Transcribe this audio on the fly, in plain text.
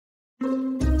Hello,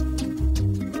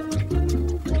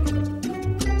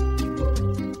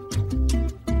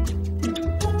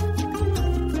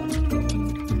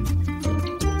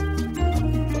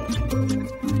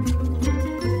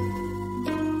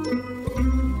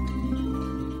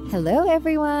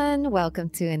 everyone. Welcome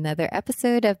to another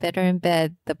episode of Better in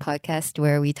Bed, the podcast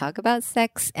where we talk about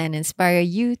sex and inspire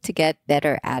you to get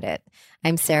better at it.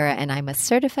 I'm Sarah, and I'm a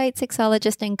certified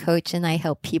sexologist and coach, and I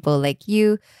help people like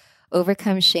you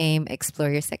overcome shame, explore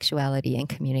your sexuality, and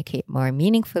communicate more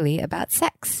meaningfully about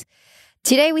sex.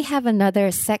 Today, we have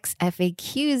another Sex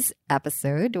FAQs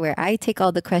episode where I take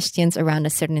all the questions around a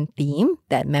certain theme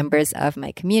that members of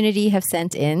my community have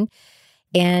sent in,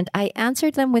 and I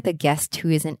answered them with a guest who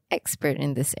is an expert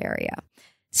in this area.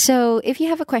 So if you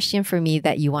have a question for me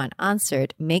that you want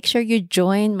answered, make sure you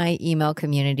join my email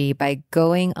community by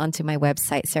going onto my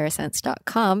website,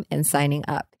 sarahsense.com, and signing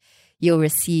up. You'll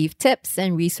receive tips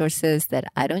and resources that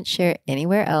I don't share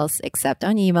anywhere else except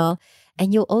on email.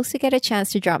 And you'll also get a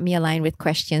chance to drop me a line with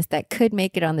questions that could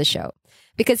make it on the show.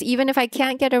 Because even if I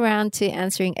can't get around to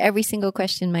answering every single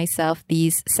question myself,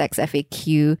 these Sex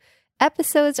FAQ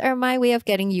episodes are my way of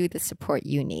getting you the support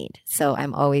you need. So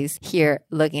I'm always here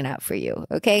looking out for you,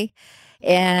 okay?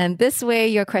 And this way,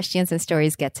 your questions and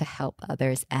stories get to help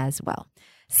others as well.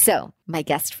 So my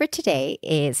guest for today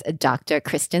is Dr.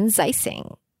 Kristen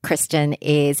Zeising. Kristen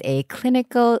is a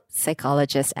clinical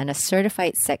psychologist and a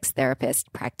certified sex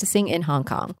therapist practicing in Hong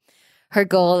Kong. Her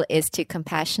goal is to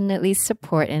compassionately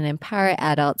support and empower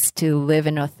adults to live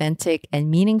an authentic and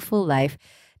meaningful life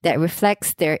that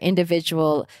reflects their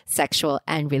individual sexual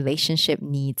and relationship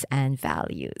needs and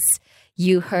values.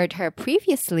 You heard her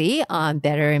previously on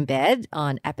Better in Bed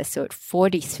on episode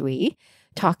 43,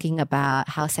 talking about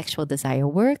how sexual desire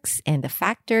works and the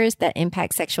factors that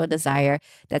impact sexual desire.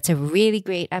 That's a really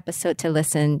great episode to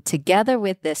listen together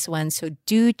with this one, so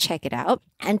do check it out.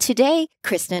 And today,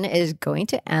 Kristen is going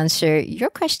to answer your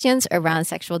questions around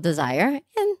sexual desire,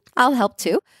 and I'll help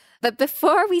too. But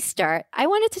before we start, I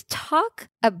wanted to talk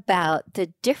about the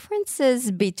differences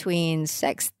between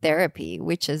sex therapy,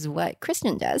 which is what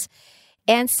Kristen does,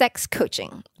 and sex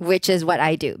coaching, which is what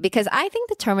I do. Because I think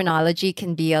the terminology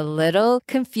can be a little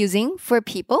confusing for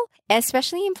people,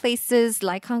 especially in places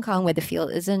like Hong Kong where the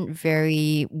field isn't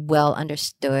very well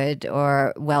understood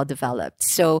or well developed.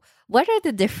 So what are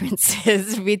the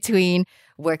differences between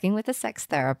working with a sex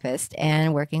therapist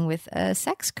and working with a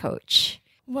sex coach?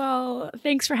 Well,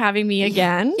 thanks for having me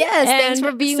again. Yes, thanks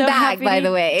for being back, by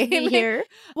the way. Be here.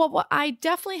 Well, what I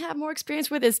definitely have more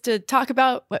experience with is to talk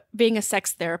about what being a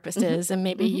sex therapist is, and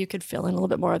maybe you could fill in a little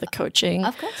bit more of the coaching.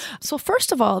 Of course. So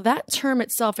first of all, that term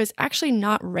itself is actually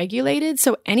not regulated,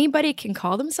 so anybody can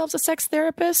call themselves a sex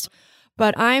therapist.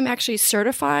 But I'm actually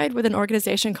certified with an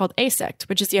organization called AASECT,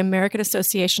 which is the American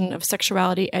Association of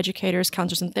Sexuality Educators,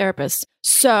 Counselors, and Therapists.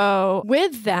 So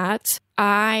with that,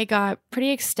 I got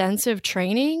pretty extensive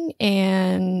training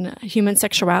in human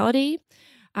sexuality.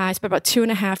 I spent about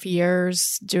 2.5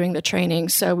 years doing the training.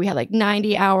 So we had like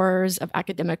 90 hours of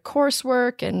academic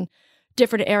coursework and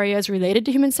different areas related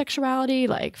to human sexuality,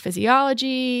 like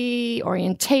physiology,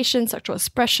 orientation, sexual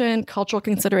expression, cultural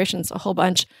considerations, a whole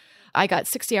bunch. I got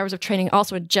 60 hours of training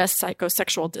also in just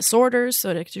psychosexual disorders,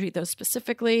 so to treat those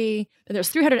specifically. And there's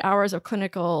 300 hours of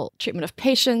clinical treatment of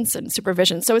patients and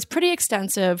supervision. So it's pretty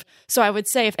extensive. So I would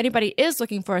say if anybody is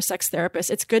looking for a sex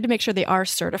therapist, it's good to make sure they are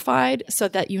certified so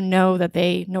that you know that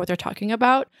they know what they're talking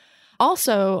about.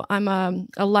 Also, I'm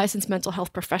a licensed mental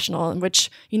health professional, in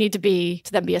which you need to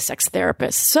then be a sex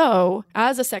therapist. So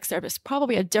as a sex therapist,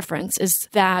 probably a difference is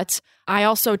that I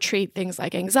also treat things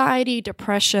like anxiety,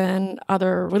 depression,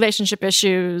 other relationship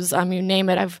issues, you name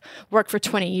it. I've worked for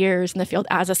 20 years in the field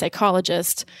as a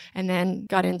psychologist, and then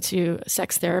got into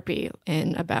sex therapy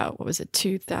in about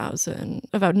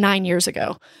 9 years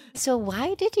ago. So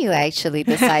why did you actually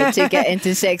decide to get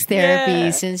into sex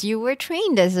therapy since you were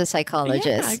trained as a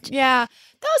psychologist? Yeah.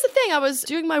 That was the thing. I was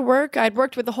doing my work. I'd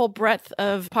worked with the whole breadth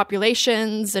of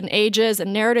populations and ages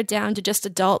and narrowed it down to just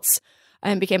adults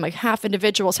and became like half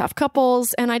individuals, half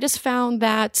couples. And I just found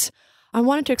that I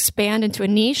wanted to expand into a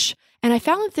niche. And I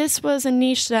found that this was a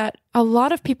niche that a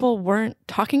lot of people weren't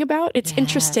talking about. It's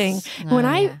interesting. When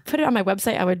I put it on my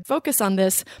website, I would focus on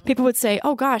this. People would say,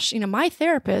 oh gosh, my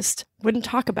therapist wouldn't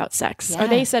talk about sex. Or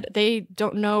they said they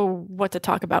don't know what to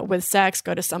talk about with sex.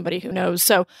 Go to somebody who knows.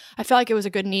 So I felt like it was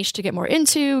a good niche to get more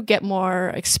into, get more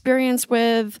experience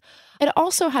with. It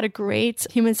also had a great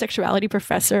human sexuality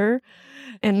professor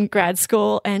in grad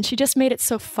school, and she just made it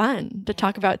so fun to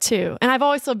talk about too. And I've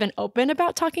always been open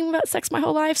about talking about sex my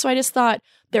whole life, so I just thought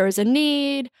there was a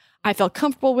need. I felt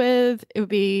comfortable with. It would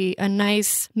be a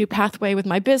nice new pathway with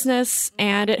my business.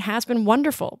 And it has been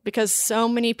wonderful because so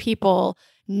many people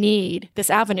need this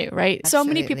avenue, right? So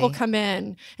many people come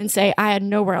in and say, I had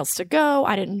nowhere else to go.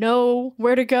 I didn't know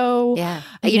where to go. Yeah.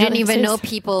 You didn't even know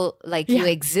people like you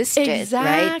existed,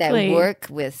 right? That work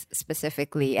with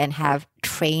specifically and have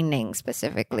training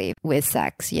specifically with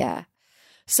sex. Yeah.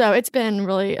 So it's been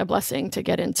really a blessing to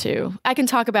get into. I can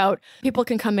talk about, people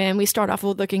can come in. We start off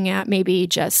with looking at maybe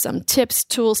just some tips,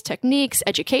 tools, techniques,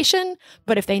 education.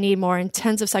 But if they need more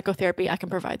intensive psychotherapy, I can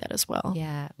provide that as well.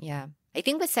 Yeah, yeah. I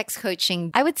think with sex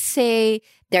coaching, I would say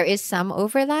there is some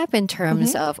overlap in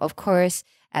terms of course,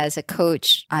 as a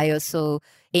coach, I also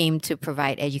aim to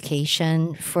provide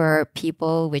education for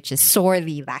people, which is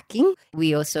sorely lacking.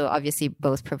 We also obviously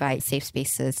both provide safe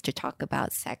spaces to talk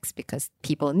about sex because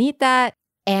people need that.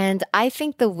 And I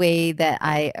think the way that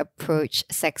I approach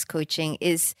sex coaching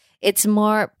is it's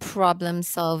more problem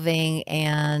solving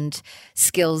and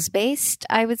skills based,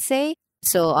 I would say.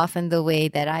 So often the way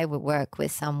that I would work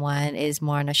with someone is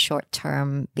more on a short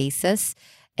term basis.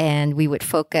 And we would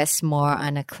focus more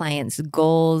on a client's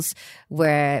goals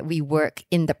where we work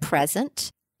in the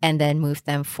present and then move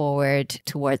them forward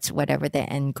towards whatever the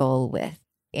end goal with.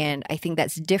 And I think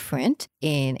that's different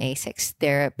in a sex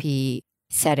therapy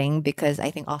setting because I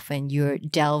think often you're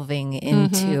delving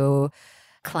into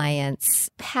clients'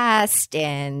 past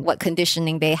and what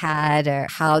conditioning they had or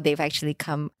how they've actually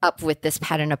come up with this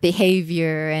pattern of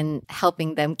behavior and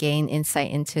helping them gain insight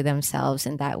into themselves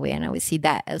in that way. And I would see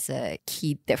that as a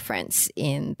key difference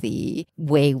in the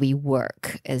way we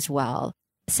work as well.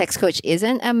 Sex coach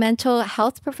isn't a mental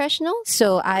health professional,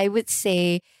 so I would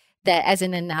say that as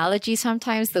an analogy,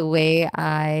 sometimes the way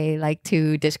I like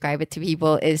to describe it to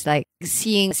people is like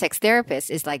seeing a sex therapist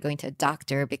is like going to a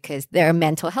doctor because they're a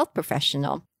mental health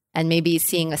professional. And maybe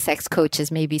seeing a sex coach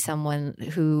is maybe someone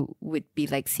who would be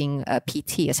like seeing a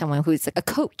PT or someone who's a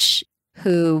coach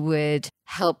who would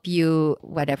help you,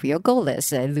 whatever your goal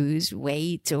is, lose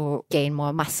weight or gain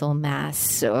more muscle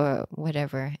mass or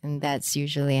whatever. And that's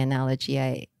usually an analogy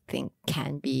I think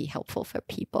can be helpful for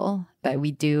people. But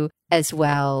we do as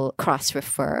well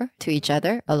cross-refer to each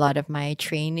other. A lot of my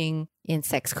training in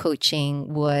sex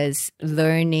coaching was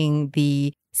learning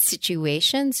the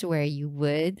situations where you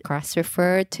would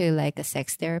cross-refer to like a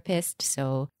sex therapist.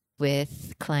 So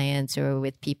with clients or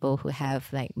with people who have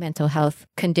like mental health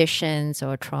conditions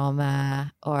or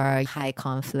trauma or high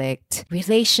conflict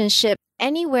relationship,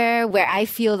 anywhere where I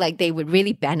feel like they would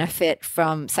really benefit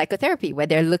from psychotherapy, where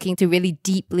they're looking to really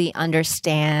deeply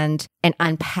understand and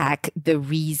unpack the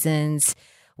reasons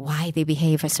why they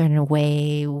behave a certain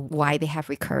way, why they have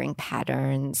recurring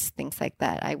patterns, things like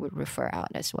that, I would refer out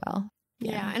as well.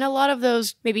 Yeah. And a lot of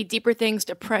those maybe deeper things,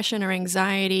 depression or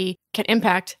anxiety, can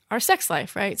impact our sex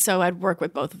life, right? So I'd work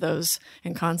with both of those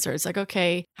in concert. It's like,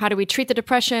 okay, how do we treat the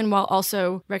depression while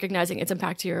also recognizing its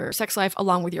impact to your sex life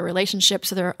along with your relationship?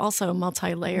 So they're also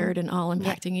multi-layered and all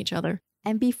impacting each other.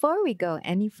 And before we go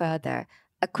any further,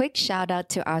 a quick shout out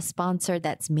to our sponsor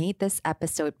that's made this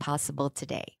episode possible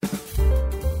today.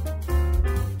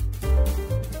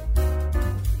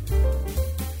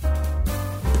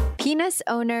 Penis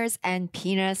owners and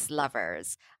penis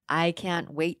lovers, I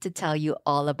can't wait to tell you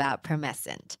all about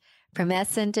Promescent.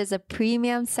 Promescent is a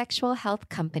premium sexual health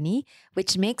company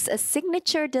which makes a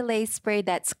signature delay spray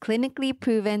that's clinically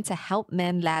proven to help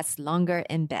men last longer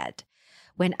in bed.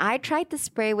 When I tried the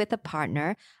spray with a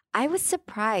partner, I was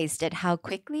surprised at how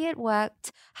quickly it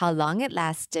worked, how long it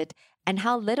lasted, and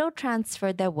how little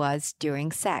transfer there was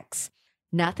during sex.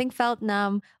 Nothing felt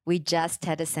numb, we just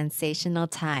had a sensational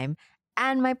time.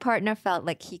 And my partner felt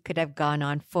like he could have gone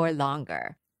on for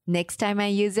longer. Next time I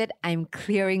use it, I'm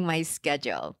clearing my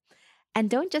schedule. And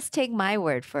don't just take my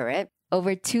word for it.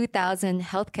 Over 2,000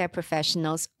 healthcare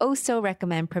professionals also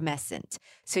recommend Promescent.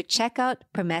 So check out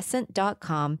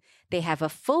Promescent.com. They have a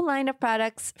full line of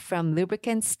products from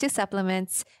lubricants to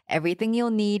supplements, everything you'll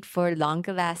need for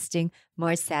longer lasting,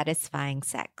 more satisfying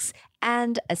sex,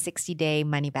 and a 60-day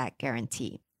money-back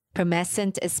guarantee.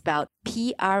 Promescent is spelled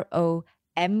Promescent.com.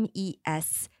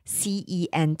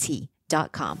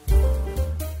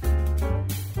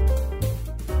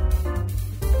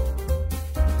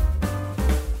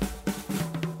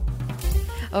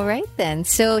 All right, then.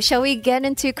 So shall we get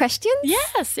into questions?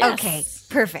 Yes. Okay,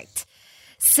 perfect.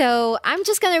 So I'm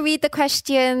just going to read the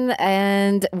question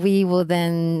and we will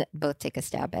then both take a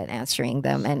stab at answering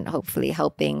them and hopefully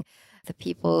helping the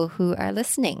people who are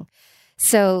listening.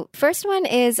 So first one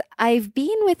is, I've been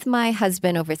with my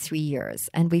husband over 3 years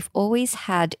and we've always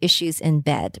had issues in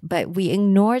bed, but we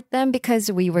ignored them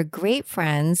because we were great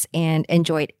friends and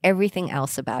enjoyed everything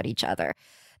else about each other.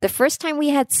 The first time we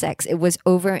had sex, it was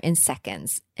over in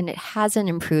seconds, and it hasn't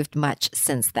improved much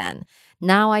since then.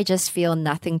 Now I just feel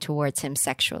nothing towards him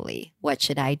sexually. What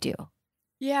should I do?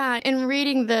 Yeah, in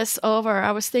reading this over,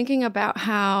 I was thinking about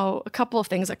how a couple of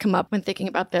things that come up when thinking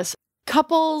about this.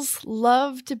 Couples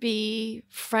love to be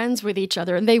friends with each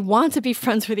other, and they want to be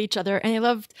friends with each other, and they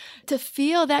love to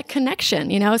feel that connection,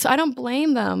 So I don't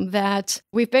blame them that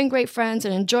we've been great friends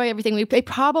and enjoy everything. They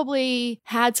probably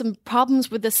had some problems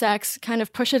with the sex, kind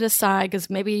of push it aside because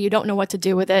maybe you don't know what to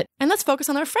do with it. And let's focus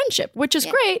on our friendship, which is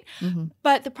great. Mm-hmm.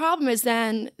 But the problem is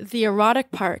then the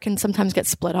erotic part can sometimes get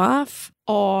split off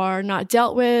or not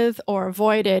dealt with or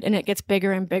avoided, and it gets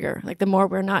bigger and bigger. Like the more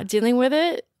we're not dealing with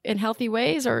it in healthy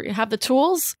ways or have the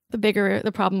tools, the bigger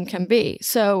the problem can be.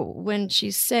 So when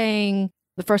she's saying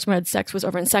the first time I had sex was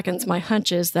over in seconds, my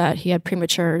hunch is that he had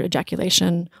premature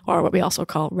ejaculation, or what we also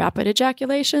call rapid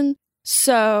ejaculation.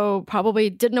 So probably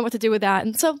didn't know what to do with that.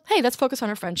 And so, hey, let's focus on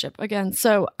our friendship again.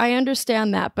 So I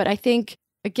understand that, but I think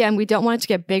again, we don't want it to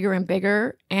get bigger and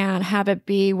bigger and have it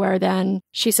be where then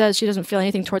she says she doesn't feel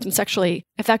anything towards him sexually.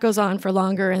 If that goes on for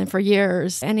longer and for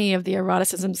years, any of the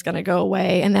eroticism is going to go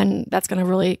away. And then that's going to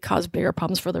really cause bigger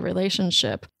problems for the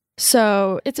relationship.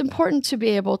 So it's important to be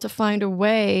able to find a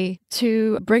way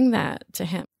to bring that to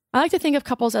him. I like to think of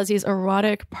couples as these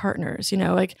erotic partners,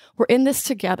 like we're in this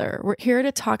together. We're here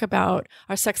to talk about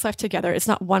our sex life together. It's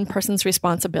not one person's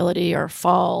responsibility or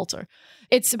fault, or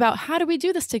it's about how do we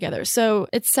do this together? So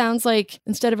it sounds like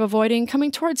instead of avoiding,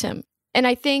 coming towards him. And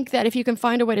I think that if you can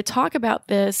find a way to talk about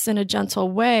this in a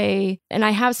gentle way, and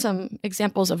I have some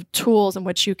examples of tools in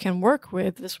which you can work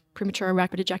with this premature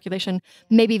rapid ejaculation,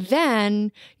 maybe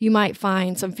then you might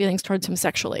find some feelings towards him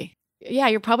sexually. Yeah,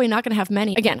 you're probably not going to have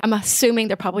many. Again, I'm assuming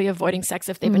they're probably avoiding sex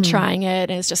if they've been trying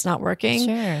it and it's just not working.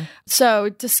 Sure. So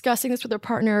discussing this with their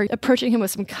partner, approaching him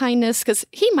with some kindness because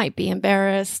he might be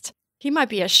embarrassed. He might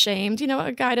be ashamed.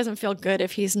 A guy doesn't feel good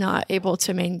if he's not able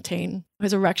to maintain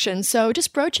his erection. So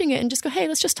just broaching it and just go, hey,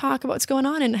 let's just talk about what's going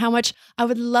on and how much I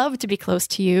would love to be close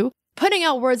to you. Putting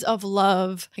out words of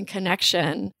love and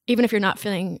connection, even if you're not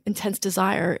feeling intense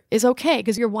desire, is okay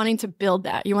because you're wanting to build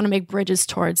that. You want to make bridges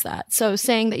towards that. So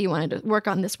saying that you wanted to work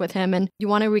on this with him and you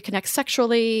want to reconnect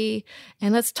sexually,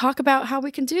 and let's talk about how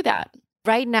we can do that.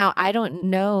 Right now, I don't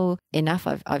know enough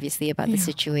obviously about the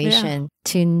situation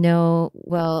to know,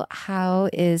 well, how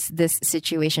is this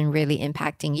situation really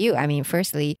impacting you? I mean,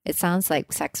 firstly, it sounds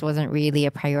like sex wasn't really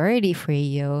a priority for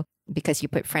you because you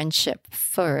put friendship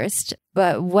first.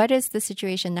 But what is the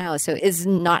situation now? So is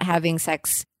not having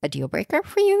sex a deal breaker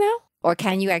for you now? Or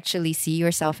can you actually see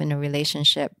yourself in a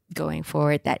relationship going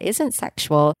forward that isn't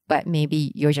sexual, but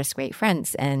maybe you're just great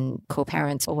friends and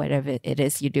co-parents or whatever it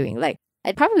is you're doing? Like,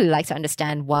 I'd probably like to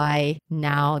understand why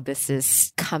now this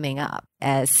is coming up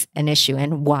as an issue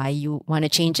and why you want to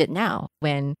change it now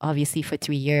when obviously for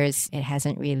 3 years it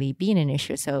hasn't really been an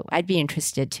issue. So I'd be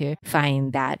interested to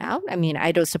find that out. I mean,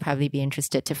 I'd also probably be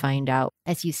interested to find out,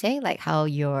 as you say, like how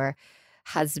your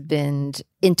husband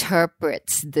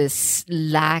interprets this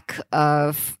lack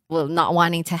of, not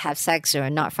wanting to have sex or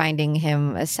not finding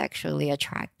him a sexually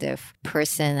attractive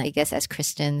person. I guess as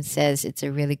Kristen says, it's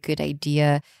a really good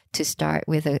idea to start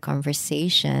with a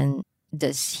conversation.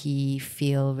 Does he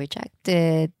feel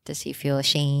rejected? Does he feel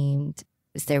ashamed?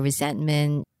 Is there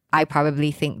resentment? I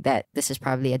probably think that this is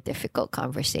probably a difficult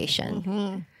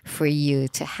conversation for you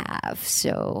to have.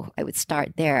 So I would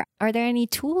start there. Are there any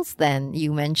tools then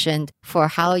you mentioned for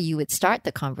how you would start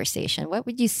the conversation? What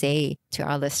would you say to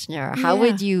our listener? How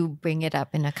would you bring it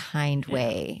up in a kind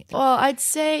way? Well, I'd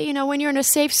say, when you're in a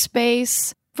safe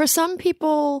space, for some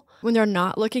people, when they're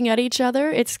not looking at each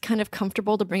other, it's kind of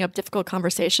comfortable to bring up difficult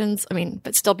conversations. I mean,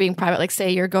 but still being private, like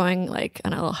say you're going like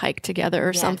on a little hike together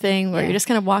or something where you're just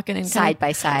kind of walking in side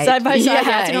by side. Side by side. So you don't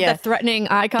have that threatening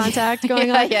eye contact going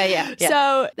on. Yeah.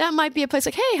 So that might be a place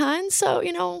like, hey, hon. So,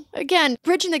 again,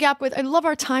 bridging the gap with, I love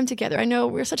our time together. I know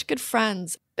we're such good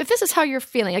friends. If this is how you're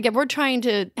feeling, again, we're trying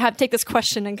to take this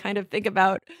question and kind of think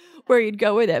about where you'd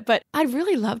go with it. But I'd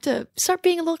really love to start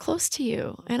being a little close to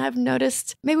you. And I've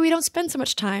noticed maybe we don't spend so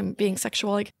much time being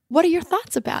sexual. Like, what are your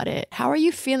thoughts about it? How are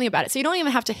you feeling about it? So you don't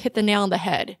even have to hit the nail on the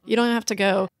head. You don't even have to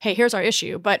go, hey, here's our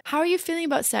issue. But how are you feeling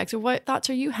about sex? Or what thoughts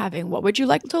are you having? What would you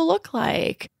like to look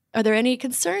like? Are there any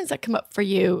concerns that come up for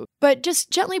you? But just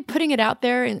gently putting it out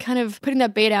there and kind of putting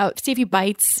that bait out, see if he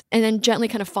bites, and then gently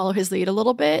kind of follow his lead a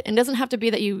little bit. And it doesn't have to be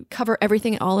that you cover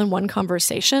everything all in one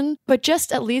conversation, but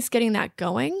just at least getting that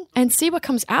going and see what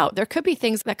comes out. There could be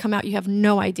things that come out you have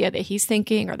no idea that he's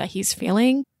thinking or that he's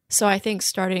feeling. So I think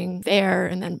starting there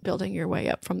and then building your way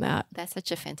up from that. That's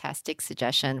such a fantastic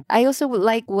suggestion. I also would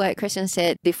like what Christian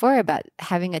said before about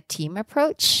having a team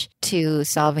approach to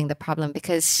solving the problem,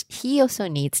 because he also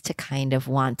needs to kind of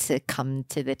want to come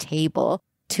to the table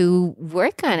to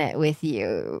work on it with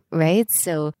you, right?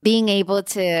 So being able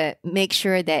to make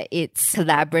sure that it's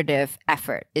collaborative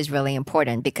effort is really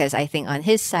important, because I think on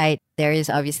his side, there is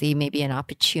obviously maybe an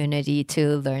opportunity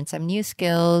to learn some new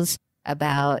skills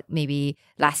about maybe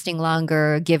lasting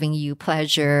longer, giving you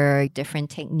pleasure, different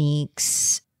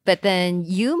techniques. But then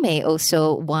you may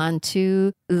also want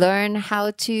to learn how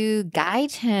to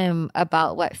guide him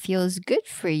about what feels good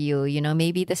for you. You know,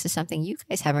 maybe this is something you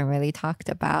guys haven't really talked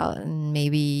about. And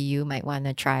maybe you might want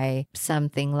to try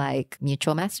something like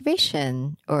mutual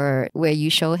masturbation, or where you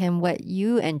show him what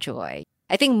you enjoy.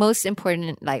 I think most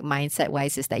important, like mindset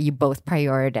wise, is that you both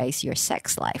prioritize your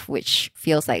sex life, which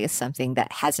feels like it's something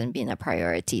that hasn't been a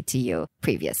priority to you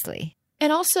previously.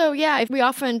 And also, yeah, we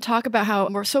often talk about how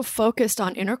we're so focused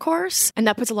on intercourse, and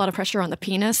that puts a lot of pressure on the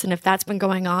penis. And if that's been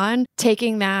going on,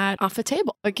 taking that off the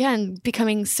table. Again,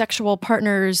 becoming sexual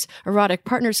partners, erotic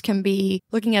partners can be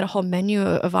looking at a whole menu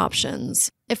of options.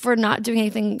 If we're not doing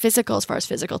anything physical as far as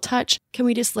physical touch, can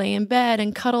we just lay in bed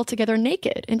and cuddle together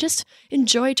naked and just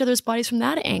enjoy each other's bodies from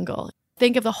that angle?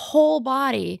 Think of the whole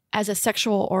body as a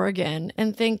sexual organ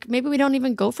and think maybe we don't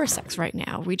even go for sex right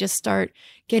now. We just start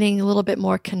getting a little bit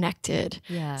more connected.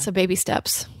 Yeah. So baby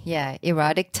steps. Yeah.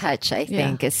 Erotic touch, I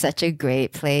think, is such a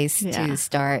great place to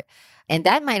start. And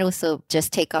that might also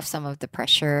just take off some of the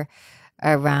pressure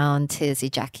around his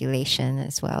ejaculation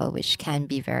as well, which can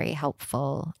be very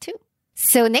helpful too.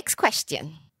 So next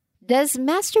question. Does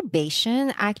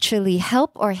masturbation actually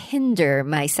help or hinder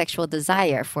my sexual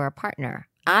desire for a partner?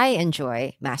 I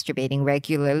enjoy masturbating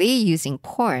regularly using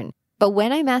porn, but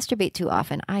when I masturbate too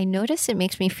often, I notice it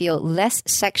makes me feel less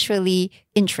sexually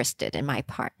interested in my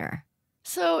partner.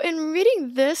 So in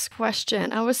reading this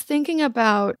question, I was thinking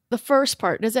about the first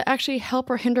part. Does it actually help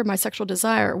or hinder my sexual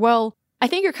desire? Well, I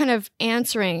think you're kind of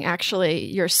answering actually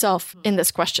yourself in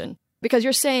this question. Because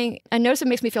you're saying, I notice it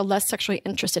makes me feel less sexually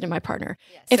interested in my partner.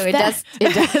 Yeah, so it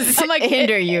does I'm like,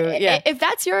 hinder you. Yeah. If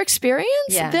that's your experience,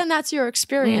 then that's your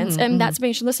experience. And that's something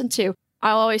you should listen to.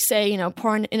 I'll always say,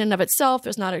 porn in and of itself,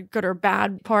 there's not a good or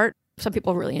bad part. Some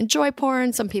people really enjoy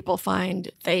porn. Some people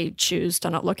find they choose to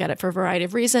not look at it for a variety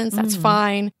of reasons. That's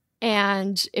fine.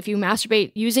 And if you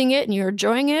masturbate using it and you're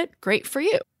enjoying it, great for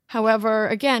you. However,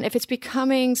 again, if it's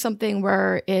becoming something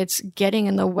where it's getting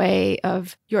in the way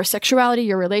of your sexuality,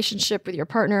 your relationship with your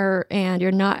partner, and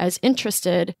you're not as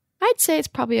interested, I'd say it's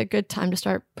probably a good time to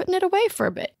start putting it away for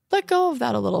a bit. Let go of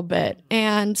that a little bit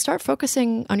and start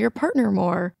focusing on your partner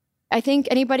more. I think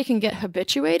anybody can get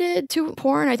habituated to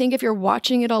porn. I think if you're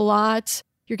watching it a lot,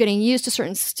 you're getting used to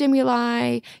certain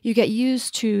stimuli, you get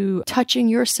used to touching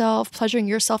yourself, pleasuring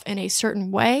yourself in a certain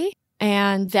way.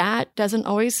 And that doesn't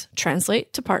always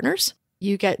translate to partners.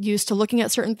 You get used to looking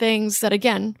at certain things that,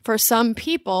 again, for some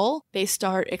people, they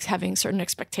start having certain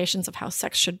expectations of how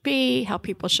sex should be, how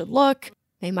people should look.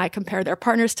 They might compare their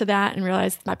partners to that and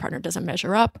realize my partner doesn't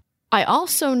measure up. I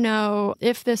also know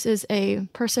if this is a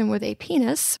person with a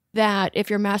penis, that if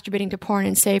you're masturbating to porn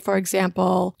and say, for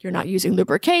example, you're not using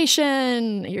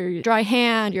lubrication, you're dry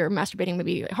hand, you're masturbating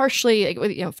maybe harshly,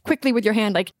 quickly with your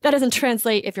hand, like that doesn't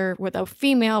translate if you're with a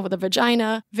female with a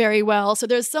vagina very well. So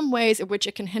there's some ways in which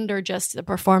it can hinder just the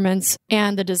performance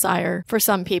and the desire for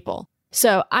some people.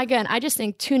 So again, I just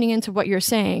think tuning into what you're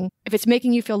saying, if it's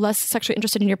making you feel less sexually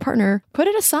interested in your partner, put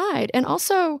it aside. And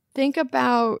also think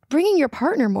about bringing your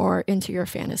partner more into your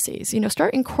fantasies.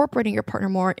 Start incorporating your partner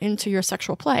more into your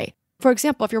sexual play. For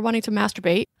example, if you're wanting to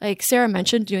masturbate, like Sarah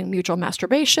mentioned, doing mutual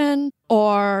masturbation,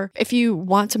 or if you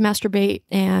want to masturbate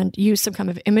and use some kind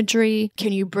of imagery,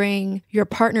 can you bring your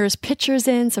partner's pictures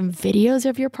in, some videos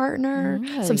of your partner,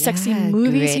 some sexy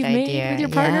movies you've made with your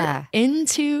partner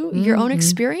into your own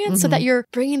experience so that you're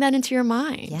bringing that into your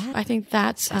mind? Yeah. I think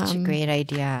that's such a great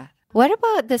idea. What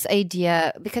about this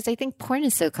idea? Because I think porn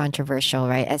is so controversial,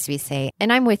 right? As we say,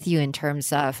 and I'm with you in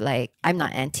terms of I'm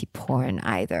not anti-porn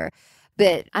either.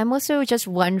 But I'm also just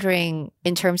wondering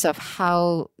in terms of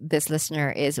how this listener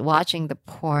is watching the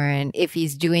porn, if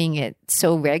he's doing it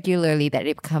so regularly that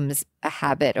it becomes a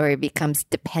habit or it becomes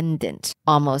dependent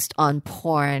almost on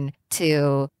porn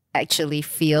to actually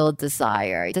feel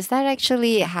desire. Does that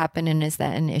actually happen, and is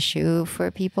that an issue for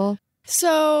people?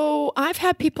 So I've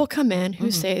had people come in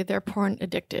who say they're porn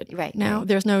addicted. Right. Now,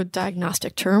 there's no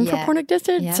diagnostic term for porn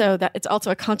addicted, so that it's also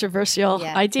a controversial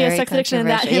idea, sex addiction in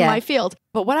my field.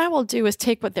 But what I will do is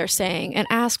take what they're saying and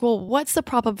ask, well, what's the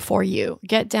problem for you?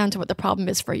 Get down to what the problem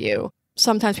is for you.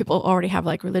 Sometimes people already have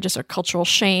like religious or cultural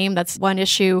shame. That's one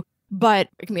issue, but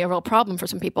it can be a real problem for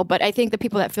some people. But I think the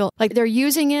people that feel like they're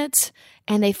using it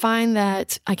and they find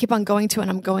that I keep on going to it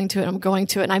and I'm going to it and I'm going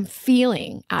to it and I'm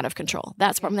feeling out of control.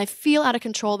 That's the problem. When I feel out of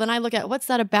control, then I look at what's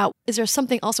that about? Is there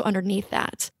something also underneath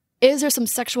that? Is there some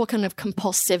sexual kind of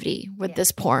compulsivity with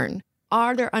this porn?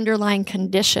 Are there underlying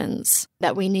conditions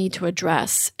that we need to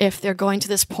address if they're going to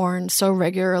this porn so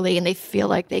regularly and they feel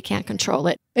like they can't control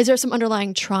it? Is there some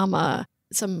underlying trauma,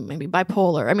 some maybe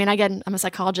bipolar? I mean, again, I'm a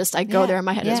psychologist. I go there in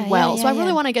my head as well. So I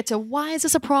really want to get to why is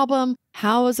this a problem?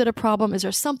 How is it a problem? Is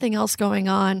there something else going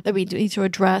on that we need to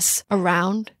address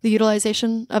around the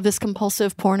utilization of this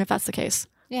compulsive porn, if that's the case?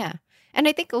 Yeah. And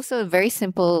I think also a very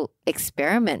simple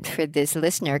experiment for this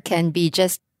listener can be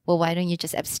just, well, why don't you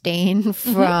just abstain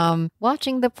from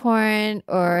watching the porn,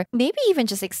 or maybe even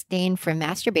just abstain from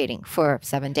masturbating for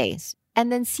 7 days, and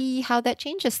then see how that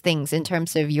changes things in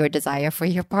terms of your desire for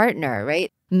your partner, right?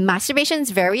 Masturbation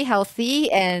is very healthy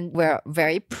and we're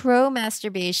very pro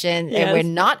masturbation and we're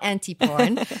not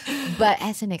anti-porn. But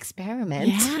as an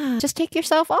experiment, just take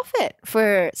yourself off it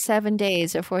for 7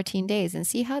 days or 14 days and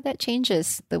see how that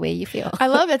changes the way you feel. I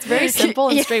love it. It's very simple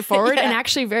and straightforward and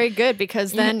actually very good,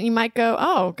 because then you might go,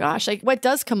 oh gosh, like what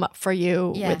does come up for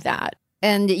you with that?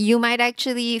 And you might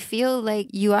actually feel like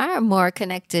you are more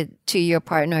connected to your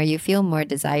partner. You feel more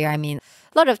desire. I mean,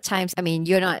 a lot of times, I mean,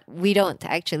 we don't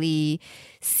actually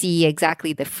see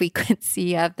exactly the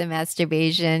frequency of the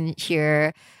masturbation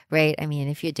here, right? I mean,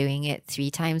 if you're doing it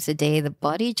 3 times a day, the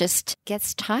body just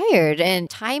gets tired. And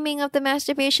timing of the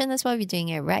masturbation as well, you're doing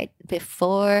it right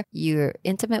before you're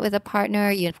intimate with a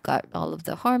partner. You've got all of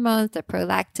the hormones, the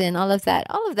prolactin, all of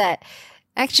that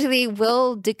actually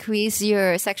will decrease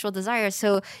your sexual desire.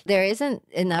 So there isn't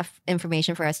enough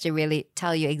information for us to really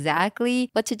tell you exactly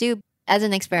what to do. As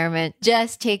an experiment,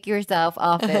 just take yourself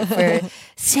off it for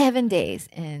 7 days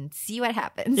and see what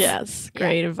happens. Yes,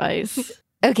 great advice.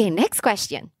 Okay, next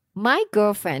question. My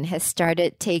girlfriend has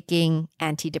started taking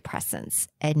antidepressants,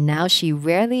 and now she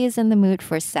rarely is in the mood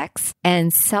for sex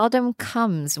and seldom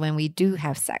comes when we do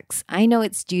have sex. I know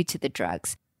it's due to the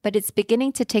drugs, but it's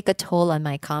beginning to take a toll on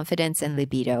my confidence and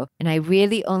libido, and I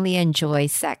really only enjoy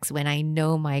sex when I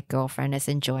know my girlfriend is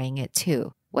enjoying it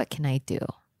too. What can I do?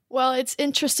 Well, it's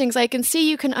interesting because I can see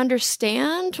you can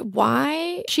understand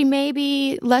why she may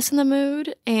be less in the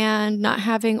mood and not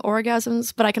having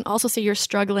orgasms, but I can also see you're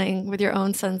struggling with your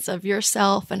own sense of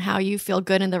yourself and how you feel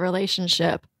good in the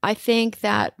relationship. I think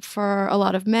that for a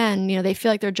lot of men, they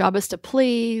feel like their job is to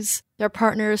please their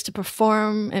partners, to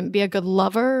perform and be a good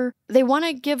lover. They want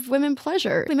to give women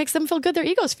pleasure. It makes them feel good. Their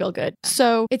egos feel good.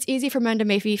 So it's easy for men to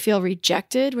maybe feel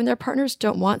rejected when their partners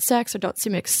don't want sex or don't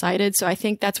seem excited. So I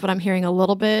think that's what I'm hearing a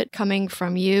little bit coming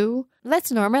from you.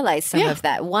 Let's normalize some of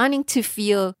that. Wanting to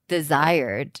feel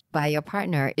desired by your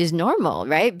partner is normal,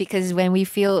 right? Because when we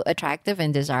feel attractive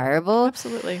and desirable,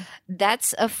 absolutely,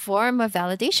 that's a form of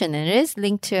validation, and it is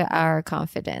linked to our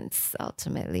confidence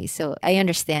ultimately. So I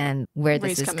understand where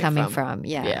this is coming from.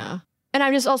 Yeah. And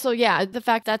I'm just also, the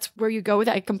fact that's where you go with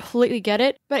it, I completely get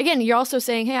it. But again, you're also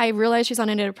saying, hey, I realize she's on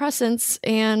antidepressants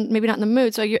and maybe not in the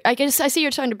mood. So I see you're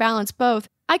trying to balance both.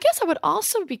 I guess I would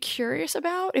also be curious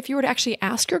about if you were to actually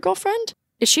ask your girlfriend,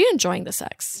 is she enjoying the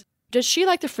sex? Does she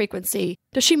like the frequency?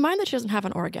 Does she mind that she doesn't have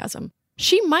an orgasm?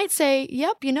 She might say,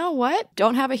 yep, you know what?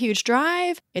 Don't have a huge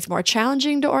drive. It's more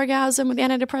challenging to orgasm with the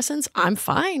antidepressants. I'm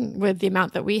fine with the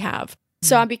amount that we have.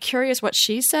 So I'd be curious what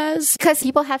she says. Because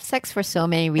people have sex for so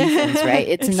many reasons, right?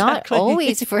 It's not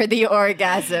always for the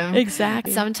orgasm.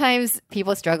 Exactly. Sometimes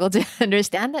people struggle to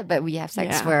understand that, but we have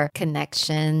sex for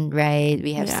connection, right?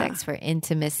 We have sex for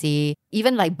intimacy,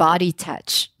 even like body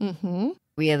touch.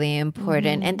 Really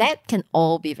important. And that can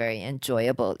all be very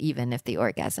enjoyable, even if the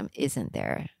orgasm isn't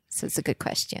there. So it's a good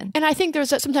question. And I think there's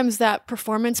sometimes that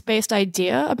performance-based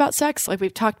idea about sex, like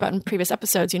we've talked about in previous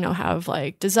episodes, have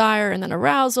like desire and then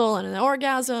arousal and an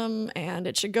orgasm, and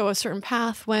it should go a certain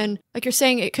path when, like you're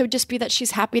saying, it could just be that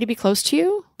she's happy to be close to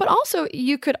you. But also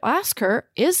you could ask her,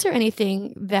 is there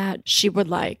anything that she would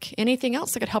like? Anything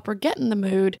else that could help her get in the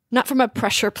mood? Not from a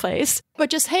pressure place, but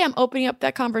just, hey, I'm opening up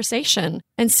that conversation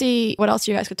and see what else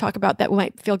you guys could talk about that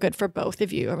might feel good for both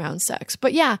of you around sex.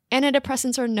 But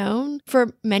antidepressants are known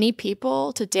for many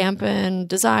people to dampen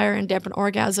desire and dampen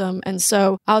orgasm. And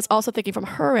so I was also thinking from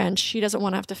her end, she doesn't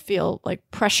want to have to feel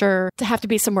like pressure to have to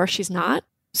be somewhere she's not.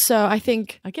 So I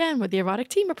think, again, with the erotic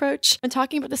team approach and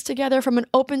talking about this together from an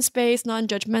open space,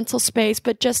 non-judgmental space,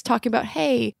 but just talking about,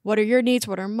 hey, what are your needs?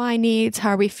 What are my needs? How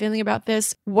are we feeling about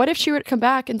this? What if she were to come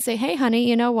back and say, hey, honey,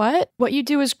 you know what? What you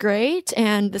do is great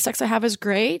and the sex I have is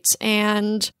great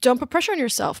and don't put pressure on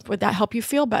yourself. Would that help you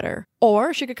feel better?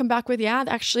 Or she could come back with, yeah,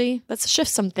 actually, let's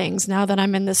shift some things. Now that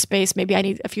I'm in this space, maybe I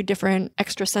need a few different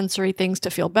extrasensory things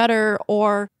to feel better,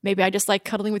 or maybe I just like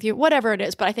cuddling with you, whatever it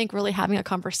is. But I think really having a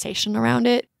conversation around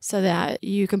it so that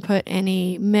you can put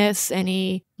any myths,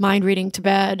 any mind reading to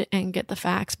bed and get the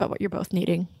facts about what you're both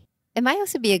needing. It might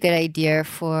also be a good idea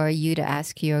for you to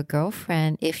ask your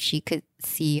girlfriend if she could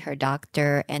see her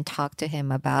doctor and talk to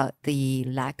him about the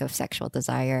lack of sexual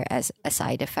desire as a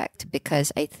side effect.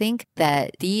 Because I think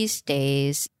that these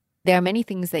days, there are many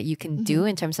things that you can do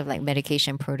in terms of like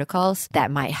medication protocols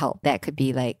that might help. That could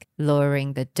be like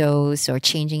lowering the dose or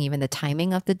changing even the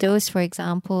timing of the dose, for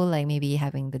example, like maybe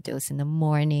having the dose in the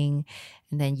morning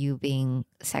and then you being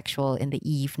sexual in the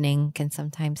evening can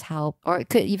sometimes help. Or it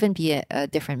could even be a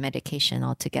different medication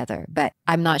altogether. But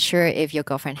I'm not sure if your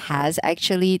girlfriend has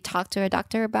actually talked to a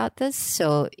doctor about this.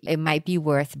 So it might be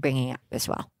worth bringing up as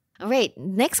well. All right,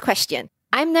 next question.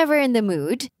 I'm never in the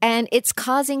mood, and it's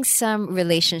causing some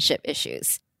relationship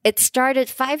issues. It started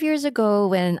 5 years ago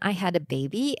when I had a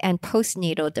baby and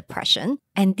postnatal depression.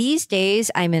 And these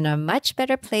days, I'm in a much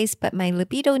better place, but my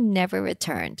libido never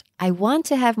returned. I want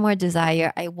to have more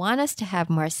desire. I want us to have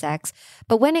more sex.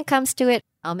 But when it comes to it,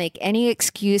 I'll make any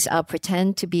excuse. I'll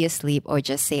pretend to be asleep or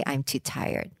just say I'm too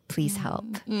tired. Please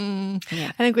help. Yeah.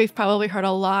 I think we've probably heard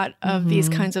a lot of these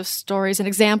kinds of stories and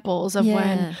examples of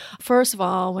when, first of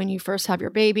all, when you first have your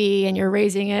baby and you're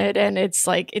raising it and it's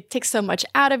like, it takes so much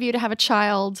out of you to have a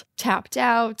child, tapped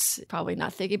out, probably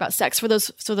not thinking about sex for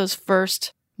those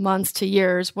first months to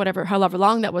years, however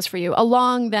long that was for you,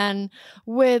 along then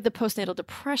with the postnatal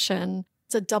depression.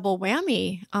 It's a double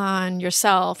whammy on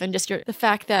yourself and just the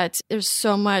fact that there's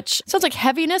so much, sounds like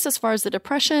heaviness as far as the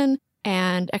depression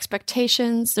and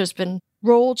expectations. There's been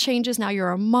role changes. Now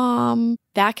you're a mom.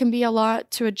 That can be a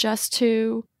lot to adjust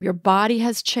to. Your body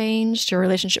has changed. Your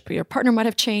relationship with your partner might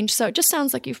have changed. So it just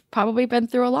sounds like you've probably been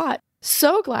through a lot.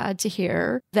 So glad to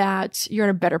hear that you're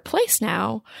in a better place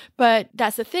now. But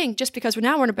that's the thing. Just because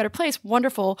we're in a better place,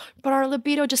 wonderful. But our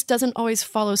libido just doesn't always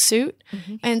follow suit.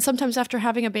 And sometimes after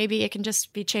having a baby, it can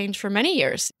just be changed for many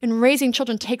years. And raising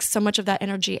children takes so much of that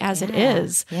energy as it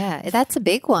is. Yeah, that's a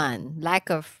big one. Lack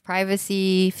of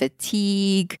privacy,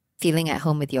 fatigue, feeling at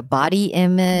home with your body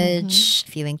image,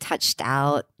 feeling touched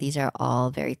out. These are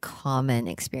all very common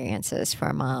experiences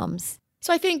for moms.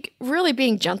 So I think really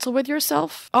being gentle with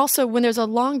yourself. Also, when there's a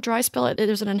long dry spell,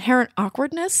 there's an inherent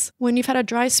awkwardness. When you've had a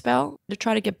dry spell, to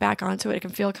try to get back onto it, it can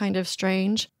feel kind of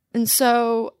strange. And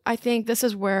so I think this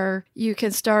is where you can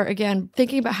start, again,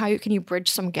 thinking about how you bridge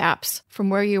some gaps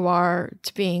from where you are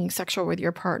to being sexual with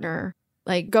your partner.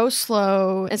 Like go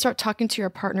slow and start talking to your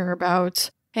partner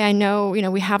about, hey, I know,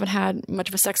 we haven't had much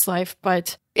of a sex life,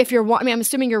 but if I'm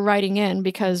assuming you're writing in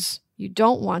because you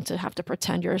don't want to have to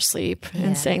pretend you're asleep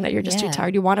and saying that you're just too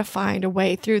tired. You want to find a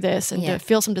way through this and to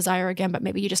feel some desire again, but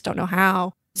maybe you just don't know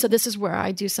how. So this is where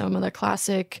I do some of the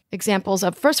classic examples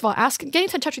of, first of all, getting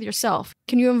in touch with yourself.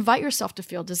 Can you invite yourself to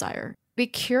feel desire? Be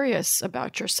curious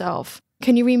about yourself.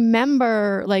 Can you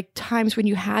remember like times when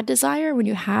you had desire, when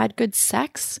you had good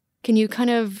sex? Can you kind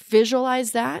of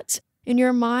visualize that in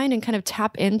your mind and kind of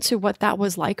tap into what that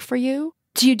was like for you?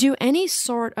 Do you do any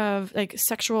sort of like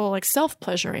sexual, like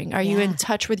self-pleasuring? Are you in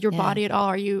touch with your body at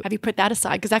all? Have you put that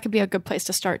aside? Because that could be a good place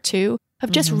to start too,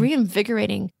 of just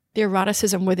reinvigorating the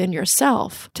eroticism within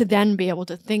yourself to then be able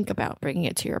to think about bringing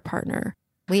it to your partner.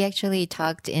 We actually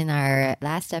talked in our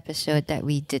last episode that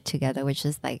we did together, which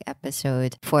is like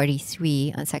episode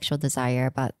 43 on sexual desire,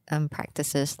 about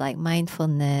practices like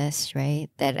mindfulness, right?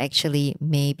 That actually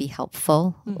may be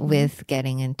helpful with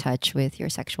getting in touch with your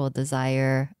sexual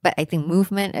desire. But I think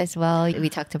movement as well. We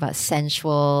talked about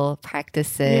sensual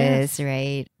practices,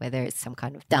 right? Whether it's some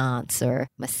kind of dance or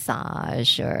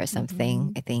massage or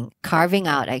something. I think carving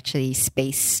out actually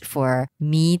space for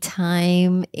me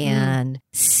time and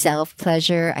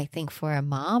self-pleasure. I think for a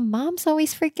mom, moms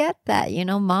always forget that,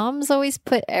 moms always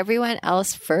put everyone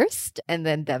else first and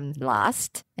then them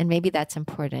last. And maybe that's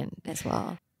important as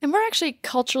well. And we're actually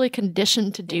culturally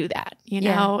conditioned to do that.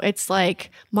 It's like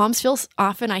moms feel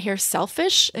often, I hear,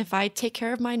 selfish if I take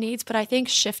care of my needs. But I think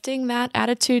shifting that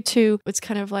attitude to it's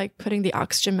kind of like putting the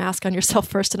oxygen mask on yourself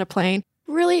first in a plane.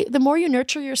 Really, the more you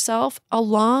nurture yourself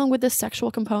along with the sexual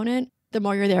component, the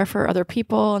more you're there for other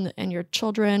people and your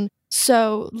children.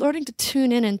 So learning to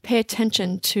tune in and pay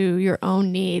attention to your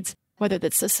own needs, whether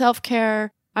that's the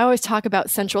self-care. I always talk about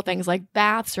sensual things like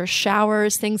baths or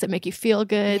showers, things that make you feel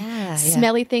good,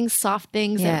 smelly things, soft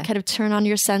things that kind of turn on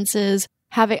your senses,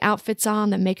 having outfits on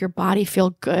that make your body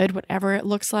feel good, whatever it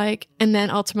looks like, and then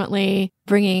ultimately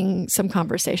bringing some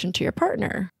conversation to your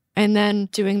partner. And then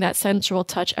doing that sensual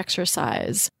touch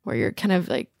exercise where you're kind of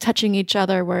like touching each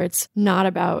other, where it's not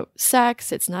about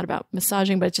sex, it's not about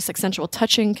massaging, but it's just like sensual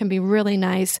touching can be really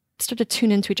nice. Start to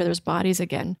tune into each other's bodies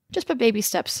again, just by baby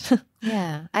steps.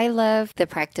 Yeah. I love the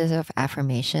practice of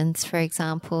affirmations, for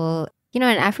example. An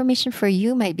affirmation for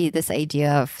you might be this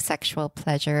idea of sexual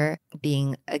pleasure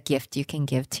being a gift you can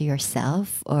give to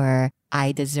yourself, or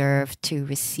I deserve to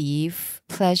receive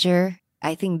pleasure.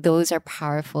 I think those are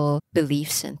powerful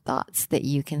beliefs and thoughts that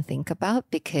you can think about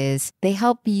because they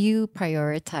help you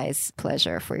prioritize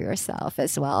pleasure for yourself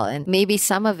as well. And maybe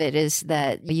some of it is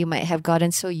that you might have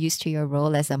gotten so used to your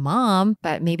role as a mom,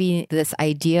 but maybe this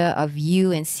idea of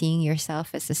you and seeing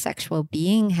yourself as a sexual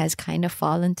being has kind of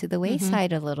fallen to the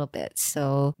wayside a little bit.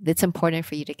 So it's important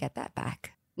for you to get that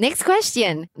back. Next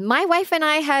question. My wife and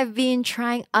I have been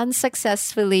trying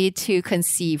unsuccessfully to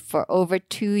conceive for over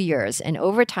 2 years. And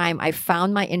over time, I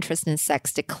found my interest in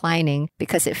sex declining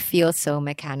because it feels so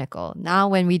mechanical. Now,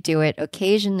 when we do it,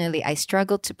 occasionally I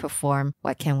struggle to perform.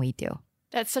 What can we do?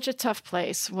 That's such a tough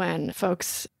place when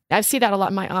folks, I see that a lot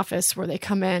in my office where they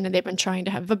come in and they've been trying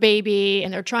to have a baby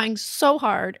and they're trying so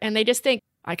hard and they just think,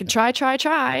 I can try.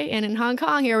 And in Hong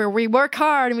Kong here, where we work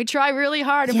hard and we try really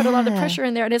hard and put a lot of pressure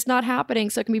in there and it's not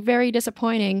happening. So it can be very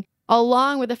disappointing,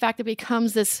 along with the fact that it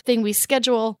becomes this thing we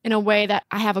schedule in a way that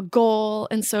I have a goal.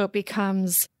 And so it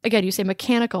becomes, again, you say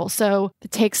mechanical. So it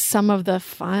takes some of the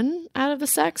fun out of the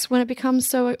sex when it becomes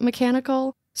so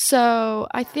mechanical. So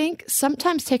I think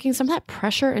sometimes taking some of that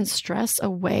pressure and stress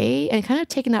away and kind of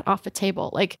taking that off the table.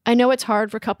 Like, I know it's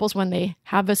hard for couples when they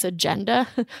have this agenda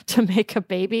to make a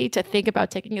baby to think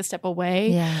about taking a step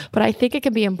away. But I think it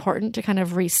can be important to kind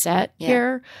of reset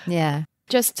here.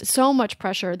 Just so much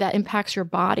pressure that impacts your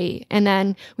body. And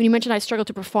then when you mentioned I struggle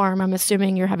to perform, I'm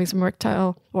assuming you're having some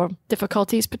erectile or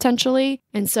difficulties potentially.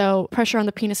 And so pressure on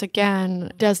the penis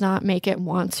again does not make it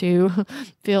want to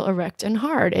feel erect and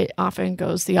hard. It often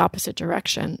goes the opposite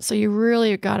direction. So you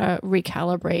really got to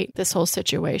recalibrate this whole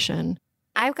situation.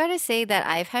 I've got to say that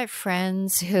I've had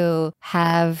friends who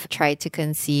have tried to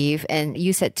conceive, and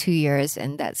you said 2 years,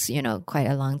 and that's, quite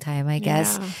a long time, I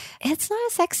guess. It's not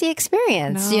a sexy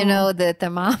experience, the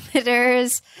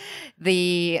thermometers,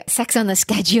 the sex on the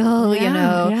schedule,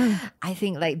 I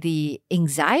think like the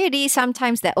anxiety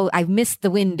sometimes that, I've missed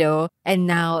the window and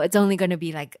now it's only going to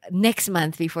be like next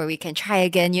month before we can try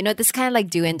again. This kind of like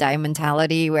do and die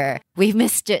mentality where we've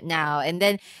missed it now. And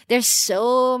then there's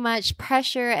so much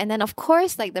pressure. And then of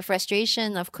course, like the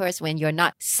frustration, of course, when you're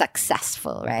not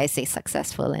successful, right? I say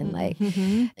successful in like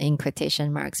in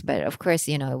quotation marks, but of course,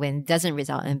 when it doesn't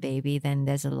result in baby, then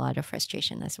there's a lot of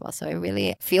frustration as well. So I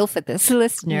really feel for this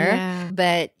listener.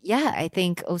 But yeah, I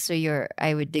think also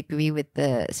I would agree with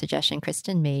the suggestion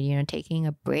Kristen made, taking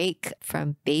a break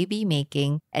from baby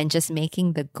making and just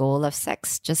making the goal of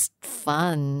sex just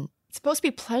fun. It's supposed to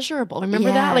be pleasurable.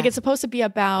 Remember that? Like it's supposed to be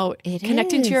about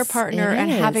connecting to your partner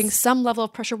and having some level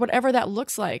of pressure, whatever that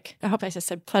looks like. I hope I just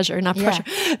said pleasure, not pressure.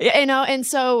 And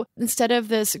so instead of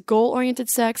this goal-oriented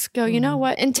sex, go, you know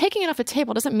what? And taking it off the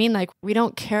table doesn't mean like we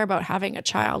don't care about having a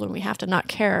child and we have to not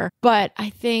care. But I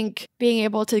think being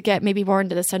able to get maybe more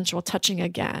into the sensual touching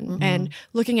again and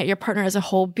looking at your partner as a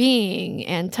whole being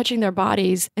and touching their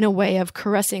bodies in a way of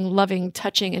caressing, loving,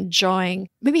 touching, enjoying,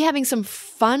 maybe having some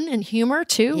fun and humor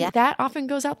too. That often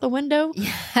goes out the window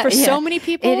for so many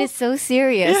people. It is so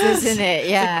serious, isn't it?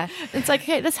 Yeah. It's like,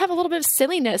 hey, let's have a little bit of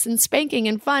silliness and spanking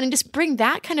and fun and just bring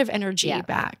that kind of energy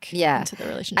back into the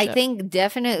relationship. I think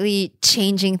definitely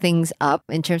changing things up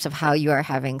in terms of how you are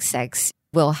having sex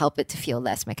will help it to feel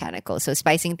less mechanical. So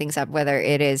spicing things up, whether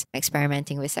it is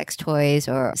experimenting with sex toys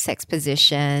or sex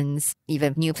positions,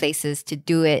 even new places to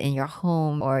do it in your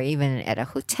home or even at a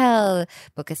hotel,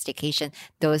 book a staycation,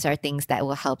 those are things that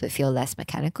will help it feel less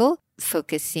mechanical.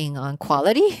 Focusing on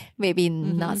quality, maybe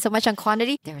not so much on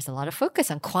quantity. There's a lot of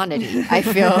focus on quantity, I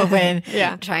feel, when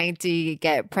trying to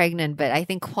get pregnant. But I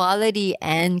think quality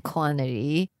and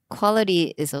quantity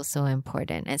is also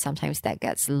important. And sometimes that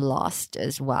gets lost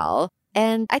as well.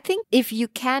 And I think if you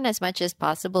can, as much as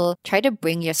possible, try to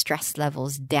bring your stress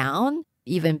levels down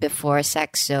even before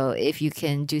sex. So if you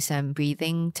can do some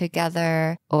breathing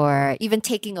together or even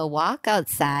taking a walk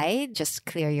outside, just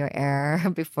clear your air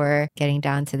before getting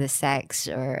down to the sex,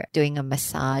 or doing a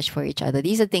massage for each other.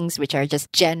 These are things which are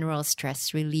just general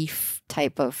stress relief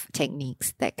type of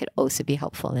techniques that could also be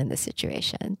helpful in this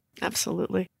situation.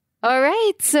 Absolutely. All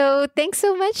right. So thanks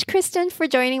so much, Kristen, for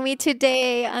joining me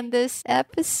today on this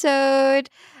episode.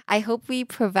 I hope we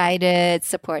provided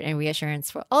support and reassurance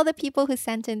for all the people who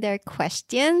sent in their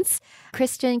questions.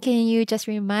 Christian, can you just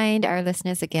remind our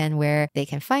listeners again where they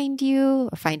can find you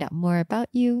or find out more about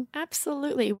you?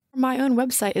 Absolutely. My own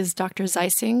website is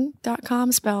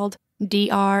drzeising.com, spelled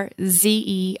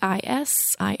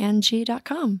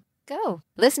DRZEISING.com. Go.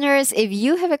 Listeners, if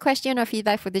you have a question or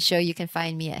feedback for the show, you can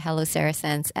find me at Hello Sarah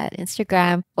Sense at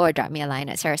Instagram or drop me a line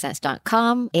at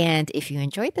sarahsense.com. And if you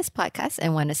enjoyed this podcast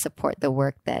and want to support the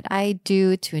work that I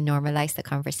do to normalize the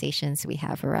conversations we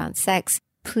have around sex,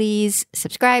 please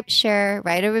subscribe, share,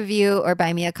 write a review, or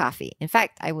buy me a coffee. In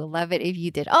fact, I will love it if you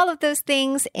did all of those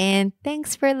things. And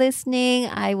thanks for listening.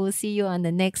 I will see you on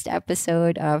the next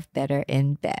episode of Better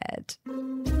in Bed.